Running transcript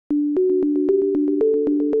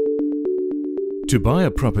To buy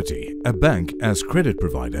a property, a bank as credit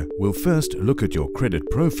provider will first look at your credit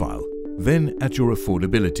profile, then at your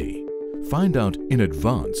affordability. Find out in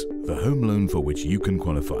advance the home loan for which you can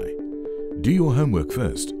qualify. Do your homework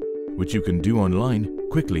first, which you can do online,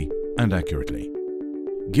 quickly and accurately.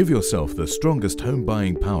 Give yourself the strongest home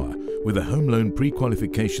buying power with a home loan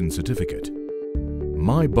pre-qualification certificate.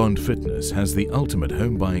 My Bond Fitness has the ultimate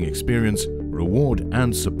home buying experience, reward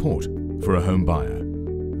and support for a home buyer.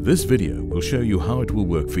 This video will show you how it will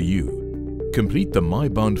work for you. Complete the My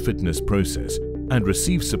Bond Fitness process and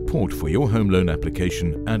receive support for your home loan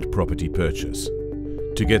application and property purchase.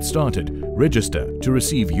 To get started, register to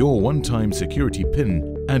receive your one-time security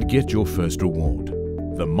PIN and get your first reward.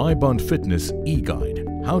 The My Bond Fitness e-guide,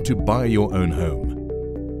 how to buy your own home.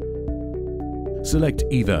 Select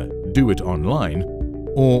either Do It Online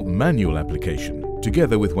or Manual Application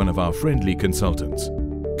together with one of our friendly consultants.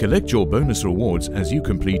 Collect your bonus rewards as you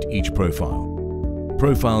complete each profile.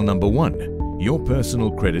 Profile number 1, your personal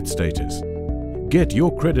credit status. Get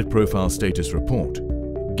your credit profile status report.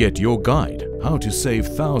 Get your guide, how to save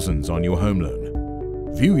thousands on your home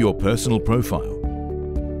loan. View your personal profile.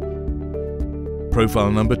 Profile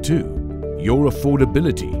number 2, your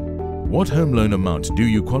affordability. What home loan amount do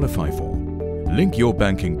you qualify for? Link your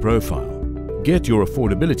banking profile. Get your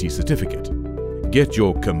affordability certificate. Get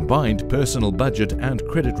your combined personal budget and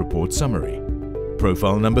credit report summary.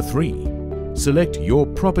 Profile number 3, select your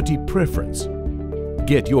property preference.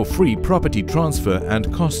 Get your free property transfer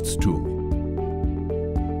and costs tool.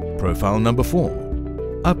 Profile number 4,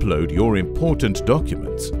 upload your important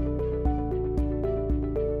documents.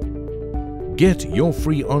 Get your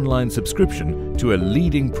free online subscription to a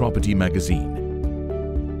leading property magazine.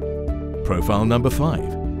 Profile number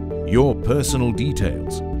 5, your personal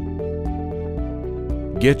details.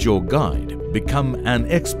 Get your guide, become an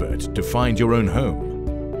expert to find your own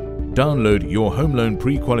home. Download your home loan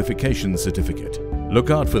pre-qualification certificate.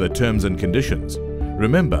 Look out for the terms and conditions.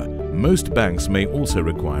 Remember, most banks may also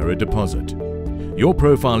require a deposit. Your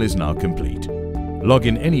profile is now complete. Log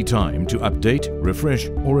in anytime to update, refresh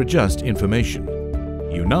or adjust information.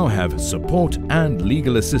 You now have support and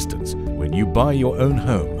legal assistance when you buy your own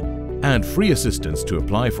home and free assistance to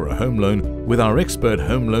apply for a home loan with our expert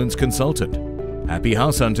home loans consultant. Happy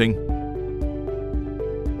house hunting!